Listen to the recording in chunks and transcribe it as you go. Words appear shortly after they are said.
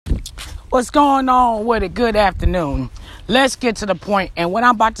What's going on with it? Good afternoon. Let's get to the point. And what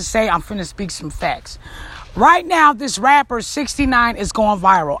I'm about to say, I'm finna speak some facts. Right now, this rapper 69 is going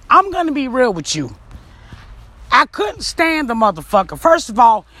viral. I'm gonna be real with you. I couldn't stand the motherfucker. First of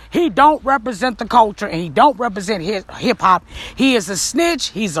all, he don't represent the culture and he don't represent hip hop. He is a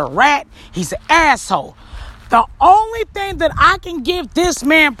snitch. He's a rat. He's an asshole. The only thing that I can give this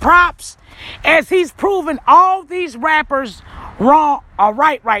man props is he's proven all these rappers wrong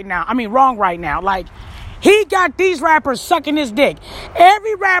right now. Like, he got these rappers sucking his dick.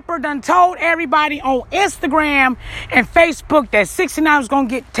 Every rapper done told everybody on Instagram and Facebook that 69 was gonna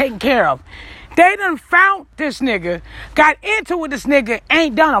get taken care of. They done found this nigga, got into with this nigga,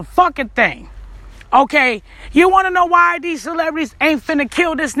 ain't done a fucking thing. Okay? You wanna know why these celebrities ain't finna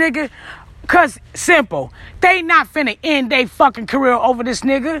kill this nigga? Cause simple. They not finna end their fucking career over this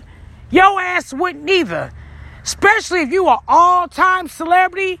nigga. Your ass wouldn't either. Especially if you are all-time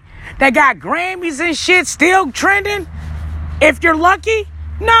celebrity that got Grammys and shit still trending. If you're lucky,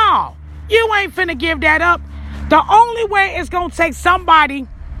 no. You ain't finna give that up. The only way it's gonna take somebody,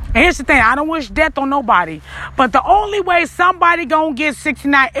 and here's the thing, I don't wish death on nobody, but the only way somebody gonna get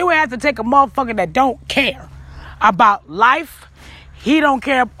 69, it would have to take a motherfucker that don't care about life. He don't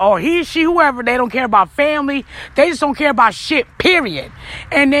care, or he, she, whoever, they don't care about family. They just don't care about shit, period.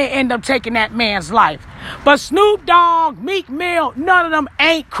 And they end up taking that man's life. But Snoop Dogg, Meek Mill, none of them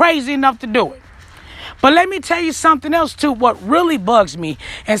ain't crazy enough to do it. But let me tell you something else, too, what really bugs me.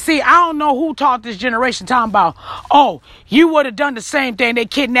 And see, I don't know who taught this generation talking about, oh, you would have done the same thing. They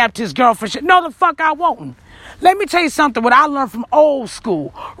kidnapped his girlfriend. No, the fuck I won't. Let me tell you something, what I learned from old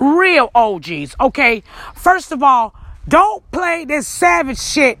school, real OGs, okay? First of all, don't play this savage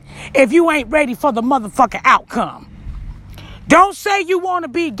shit if you ain't ready for the motherfucking outcome. Don't say you want to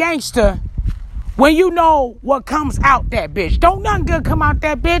be gangster when you know what comes out that bitch. Don't nothing good come out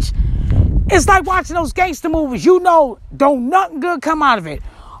that bitch. It's like watching those gangster movies. You know, don't nothing good come out of it.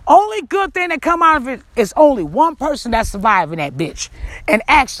 Only good thing that come out of it is only one person that survived in that bitch and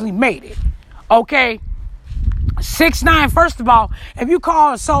actually made it. Okay? 6ix9ine, first of all, if you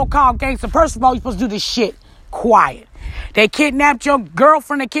call a so-called gangster, first of all, you're supposed to do this shit quiet. They kidnapped your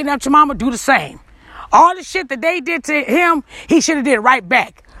girlfriend, they kidnapped your mama, do the same. All the shit that they did to him, he should have did right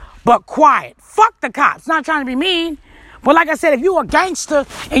back. But quiet. Fuck the cops. Not trying to be mean. But like I said, if you a gangster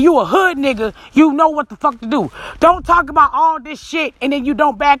and you a hood nigga, you know what the fuck to do. Don't talk about all this shit and then you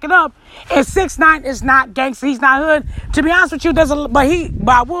don't back it up. And 6ix9ine is not gangster. He's not hood. To be honest with you,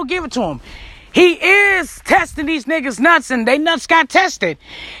 but I will give it to him. He is testing these niggas nuts, and they nuts got tested.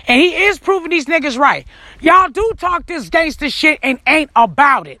 And he is proving these niggas right. Y'all do talk this gangster shit and ain't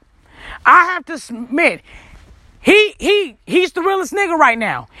about it. I have to admit, he's the realest nigga right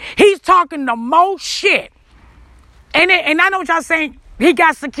now. He's talking the most shit. And I know what y'all saying. He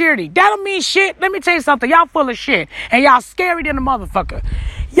got security. That don't mean shit. Let me tell you something. Y'all full of shit. And y'all scary than a motherfucker.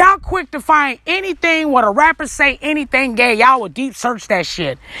 Y'all quick to find anything, what a rapper say, anything gay, y'all would deep search that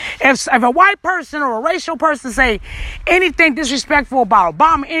shit. If a white person or a racial person say anything disrespectful about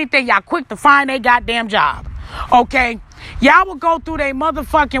Obama, anything, y'all quick to find their goddamn job. Okay? Y'all will go through their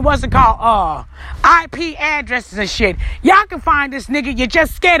motherfucking, IP addresses and shit. Y'all can find this nigga, you're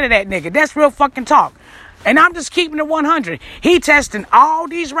just scared of that nigga. That's real fucking talk. And I'm just keeping it 100. He testing all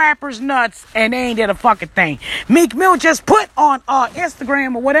these rappers nuts and they ain't did a fucking thing. Meek Mill just put on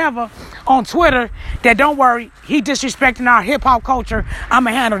Instagram or whatever, on Twitter, that don't worry, he disrespecting our hip hop culture.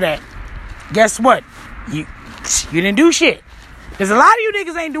 I'ma handle that. Guess what? You didn't do shit. There's a lot of you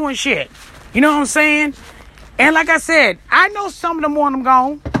niggas ain't doing shit. You know what I'm saying? And like I said, I know some of them want him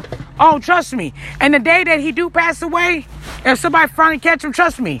gone. Oh, trust me. And the day that he do pass away, if somebody finally catch him,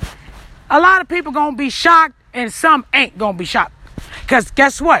 trust me, a lot of people gonna be shocked and some ain't gonna be shocked. Because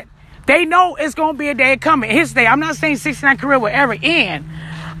guess what? They know it's gonna be a day coming. His day. I'm not saying 69 career will ever end.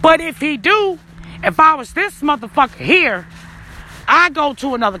 But if he do, if I was this motherfucker here, I go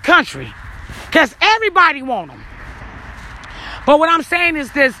to another country. Because everybody want him. But what I'm saying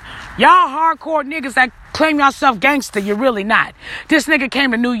is this. Y'all hardcore niggas that claim yourself gangster, you're really not. This nigga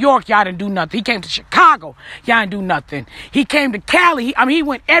came to New York, y'all didn't do nothing. He came to Chicago, y'all didn't do nothing. He came to Cali, he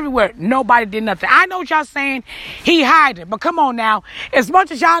went everywhere, nobody did nothing. I know what y'all saying, he hiding, but come on now. As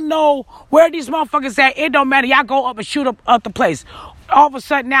much as y'all know where these motherfuckers at, it don't matter. Y'all go up and shoot up the place. All of a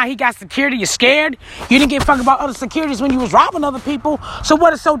sudden now he got security, you're scared. You didn't give a fuck about other securities when you was robbing other people. So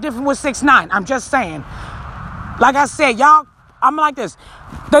what is so different with 6ix9ine? I'm just saying. Like I said, y'all, I'm like this.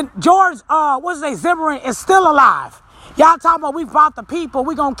 The George, Zimmerman is still alive. Y'all talking about we fought the people,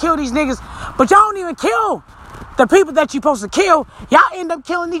 we gonna kill these niggas, but y'all don't even kill the people that you supposed to kill. Y'all end up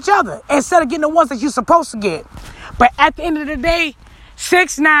killing each other instead of getting the ones that you supposed to get. But at the end of the day,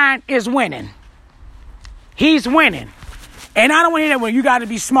 6ix9ine is winning. He's winning. And I don't want to hear that, well, you got to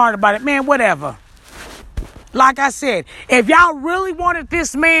be smart about it. Man, whatever. Like I said, if y'all really wanted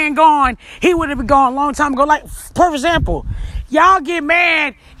this man gone, he would have been gone a long time ago. Like, for example, y'all get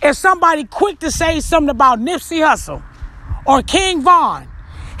mad if somebody quick to say something about Nipsey Hussle or King Von.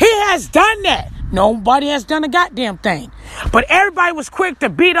 He has done that. Nobody has done a goddamn thing. But everybody was quick to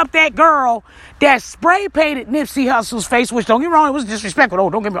beat up that girl that spray painted Nipsey Hussle's face, which, don't get me wrong, it was disrespectful. Oh,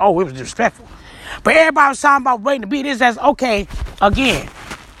 don't get me, it was disrespectful. But everybody was talking about waiting to beat his ass. Okay, again,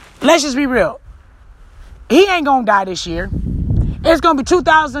 let's just be real. He ain't gonna die this year. It's gonna be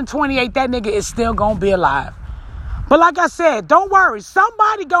 2028. That nigga is still gonna be alive. But like I said, don't worry.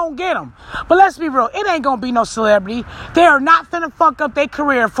 Somebody gonna get him. But let's be real. It ain't gonna be no celebrity. They are not finna fuck up their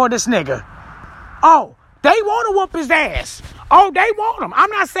career for this nigga. Oh, they want to whoop his ass. Oh, they want him. I'm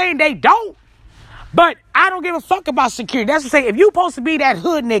not saying they don't. But I don't give a fuck about security. That's to say, if you supposed to be that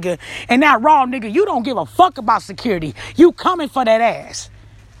hood nigga and that raw nigga, you don't give a fuck about security. You coming for that ass.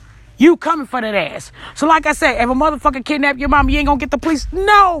 You coming for that ass. So like I said, if a motherfucker kidnap your mom, you ain't gonna get the police.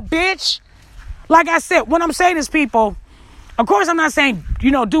 No, bitch. Like I said, what I'm saying is, people, of course I'm not saying,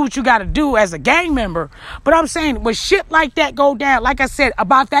 do what you gotta do as a gang member. But I'm saying when shit like that go down, like I said,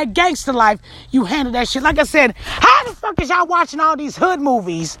 about that gangster life, you handle that shit. Like I said, how the fuck is y'all watching all these hood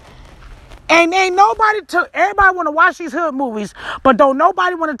movies? And ain't nobody everybody want to watch these hood movies, but don't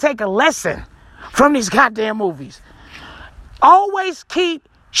nobody want to take a lesson from these goddamn movies. Always keep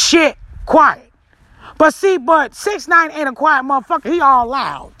shit quiet. But 6ix9ine ain't a quiet motherfucker. He all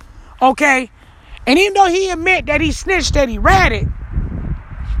loud. Okay? And even though he admit that he snitched, that he ratted,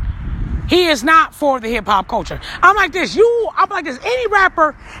 he is not for the hip hop culture. I'm like this. Any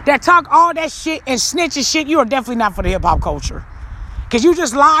rapper that talk all that shit and snitch and shit, you are definitely not for the hip hop culture. Because you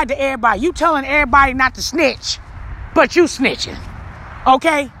just lied to everybody. You telling everybody not to snitch, but you snitching.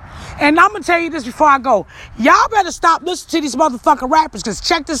 Okay? And I'm going to tell you this before I go. Y'all better stop listening to these motherfucking rappers, because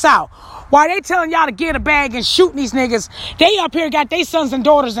check this out. While they telling y'all to get a bag and shooting these niggas, they up here got their sons and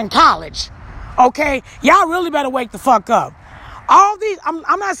daughters in college. Okay? Y'all really better wake the fuck up. All these,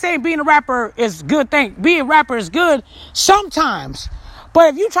 I'm not saying being a rapper is a good thing. Being a rapper is good sometimes.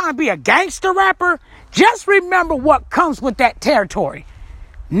 But if you trying to be a gangster rapper, just remember what comes with that territory.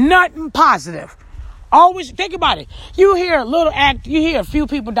 Nothing positive. Always think about it. You hear a few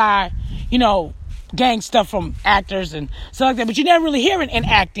people die, gang stuff from actors and stuff like that, but you never really hear it in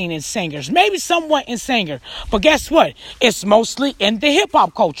acting and singers. Maybe somewhat in singer. But guess what? It's mostly in the hip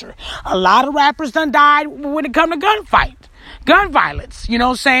hop culture. A lot of rappers done died when it come to gun violence. You know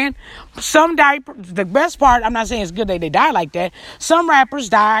what I'm saying? Some die. The best part, I'm not saying it's good that they die like that. Some rappers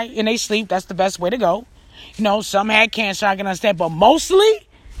die in their sleep. That's the best way to go. Some had cancer, I can understand. But mostly,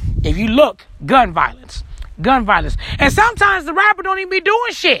 if you look, gun violence. And sometimes the rapper don't even be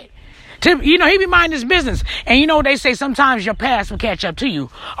doing shit. He be minding his business. And they say sometimes your past will catch up to you.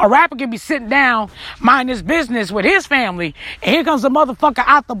 A rapper can be sitting down, minding his business with his family, and here comes a motherfucker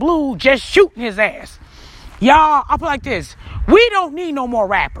out the blue just shooting his ass. Y'all, I'll put it like this. We don't need no more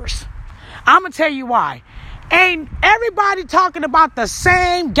rappers. I'm going to tell you why. Ain't everybody talking about the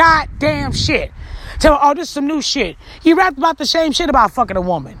same goddamn shit? This is some new shit. You rapped about the same shit about fucking a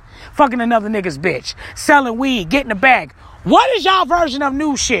woman. Fucking another nigga's bitch. Selling weed. Getting a bag. What is y'all version of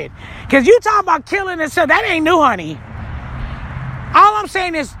new shit? Because you talking about killing and stuff. That ain't new, honey. All I'm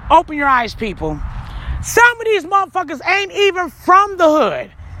saying is open your eyes, people. Some of these motherfuckers ain't even from the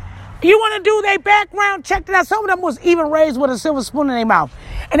hood. You want to do their background? Check it out. Some of them was even raised with a silver spoon in their mouth.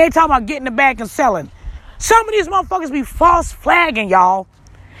 And they talking about getting the bag and selling. Some of these motherfuckers be false flagging, y'all.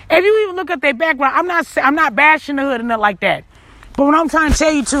 If you even look at their background, I'm not bashing the hood and nothing like that. But what I'm trying to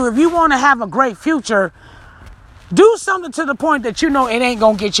tell you too, if you want to have a great future, do something to the point that it ain't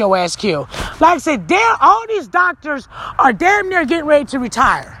gonna get your ass killed. Like I said, all these doctors are damn near getting ready to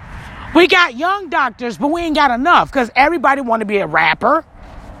retire. We got young doctors, but we ain't got enough because everybody want to be a rapper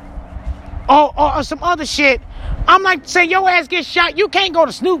or some other shit. I'm like saying your ass gets shot. You can't go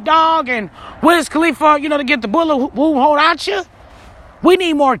to Snoop Dogg and Wiz Khalifa, to get the bullet wound hold out you. We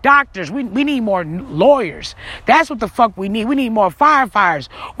need more doctors. We need more lawyers. That's what the fuck we need. We need more firefighters.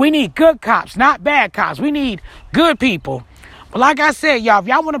 We need good cops, not bad cops. We need good people. But like I said, y'all, if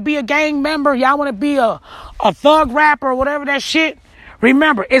y'all want to be a gang member, y'all want to be a thug rapper or whatever that shit,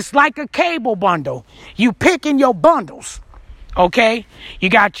 remember, it's like a cable bundle. You picking your bundles, okay? You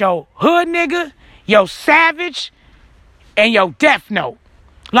got your hood nigga, your savage, and your death note.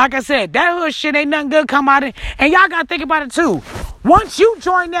 Like I said, that hood shit ain't nothing good come out of it. And y'all got to think about it too. Once you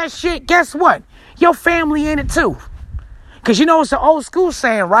join that shit, guess what? Your family in it too. Because it's an old school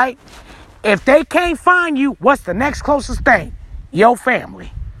saying, right? If they can't find you, what's the next closest thing? your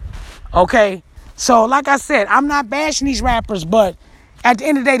family. Okay? So, like I said, I'm not bashing these rappers, but at the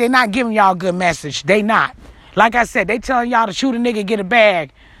end of the day, they're not giving y'all a good message. They not. Like I said, they telling y'all to shoot a nigga, get a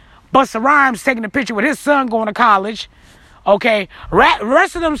bag. Busta Rhymes taking a picture with his son going to college. Okay?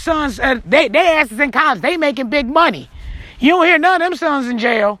 Rest of them sons, they asses in college. They making big money. You don't hear none of them sons in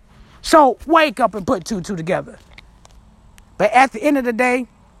jail. So, wake up and put 2 and 2 together. But at the end of the day,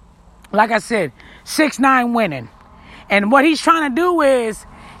 like I said, 6ix9ine winning. And what he's trying to do is,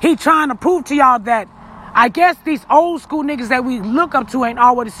 he trying to prove to y'all that I guess these old school niggas that we look up to ain't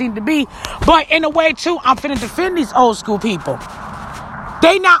all what it seemed to be. But in a way, too, I'm finna defend these old school people.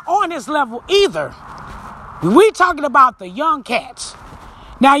 They not on this level either. We talking about the young cats.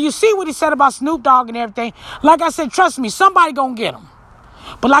 Now, you see what he said about Snoop Dogg and everything. Like I said, trust me, somebody gonna get him.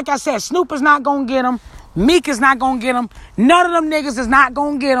 But like I said, Snoop is not gonna get him. Meek is not gonna get him. None of them niggas is not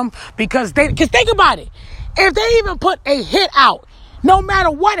gonna get him because think about it. If they even put a hit out, no matter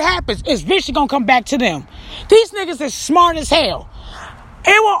what happens, it's eventually gonna come back to them. These niggas is smart as hell.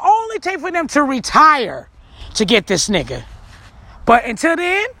 It will only take for them to retire to get this nigga. But until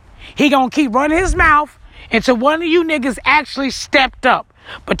then, he gonna keep running his mouth until one of you niggas actually stepped up.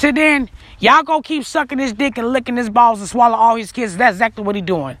 But till then, y'all gonna keep sucking his dick and licking his balls and swallow all his kids. That's exactly what he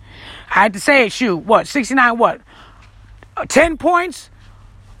doing. I had to say it, shoot, what, 69 what? 10 points,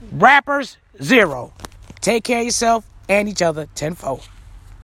 rappers, 0. Take care of yourself and each other, 10-4.